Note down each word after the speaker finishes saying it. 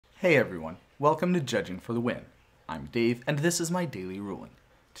Hey everyone, welcome to Judging for the Win. I'm Dave, and this is my daily ruling.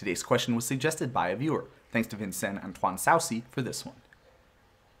 Today's question was suggested by a viewer. Thanks to Vincent Antoine Saucy for this one.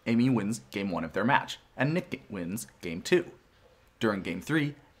 Amy wins game 1 of their match, and Nick wins game 2. During game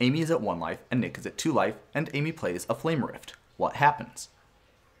 3, Amy is at 1 life and Nick is at 2 life, and Amy plays a Flame Rift. What happens?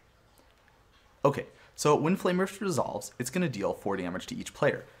 Okay, so when Flame Rift resolves, it's going to deal 4 damage to each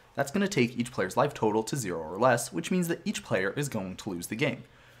player. That's going to take each player's life total to 0 or less, which means that each player is going to lose the game.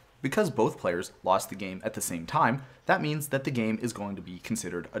 Because both players lost the game at the same time, that means that the game is going to be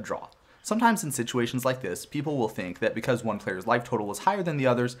considered a draw. Sometimes in situations like this, people will think that because one player's life total was higher than the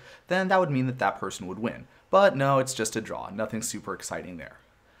others, then that would mean that that person would win. But no, it's just a draw, nothing super exciting there.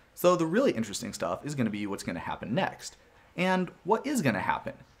 So the really interesting stuff is going to be what's going to happen next. And what is going to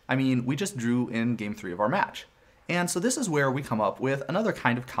happen? I mean, we just drew in game 3 of our match. And so this is where we come up with another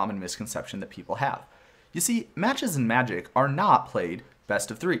kind of common misconception that people have. You see, matches in Magic are not played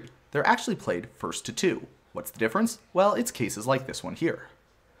best of 3. They're actually played first to 2. What's the difference? Well, it's cases like this one here.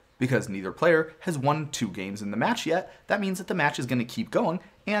 Because neither player has won 2 games in the match yet, that means that the match is going to keep going,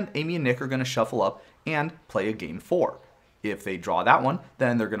 and Amy and Nick are going to shuffle up and play a game 4. If they draw that one,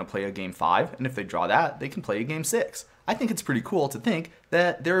 then they're going to play a game 5, and if they draw that, they can play a game 6. I think it's pretty cool to think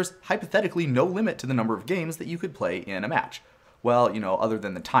that there's hypothetically no limit to the number of games that you could play in a match. Well, other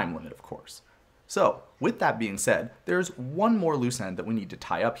than the time limit, of course. So, with that being said, there's one more loose end that we need to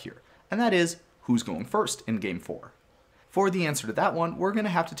tie up here, and that is who's going first in game 4. For the answer to that one, we're going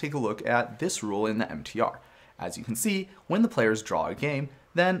to have to take a look at this rule in the MTR. As you can see, when the players draw a game,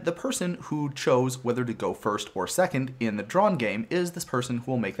 then the person who chose whether to go first or second in the drawn game is this person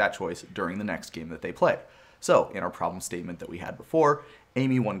who will make that choice during the next game that they play. So, in our problem statement that we had before,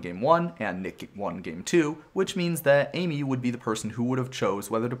 Amy won game 1 and Nick won game 2, which means that Amy would be the person who would have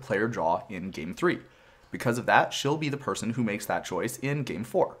chose whether to play or draw in game 3. Because of that, she'll be the person who makes that choice in game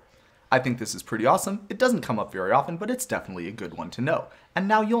 4. I think this is pretty awesome. It doesn't come up very often, but it's definitely a good one to know. And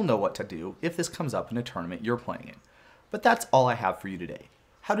now you'll know what to do if this comes up in a tournament you're playing in. But that's all I have for you today.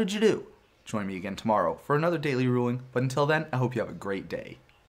 How did you do? Join me again tomorrow for another daily ruling, but until then, I hope you have a great day.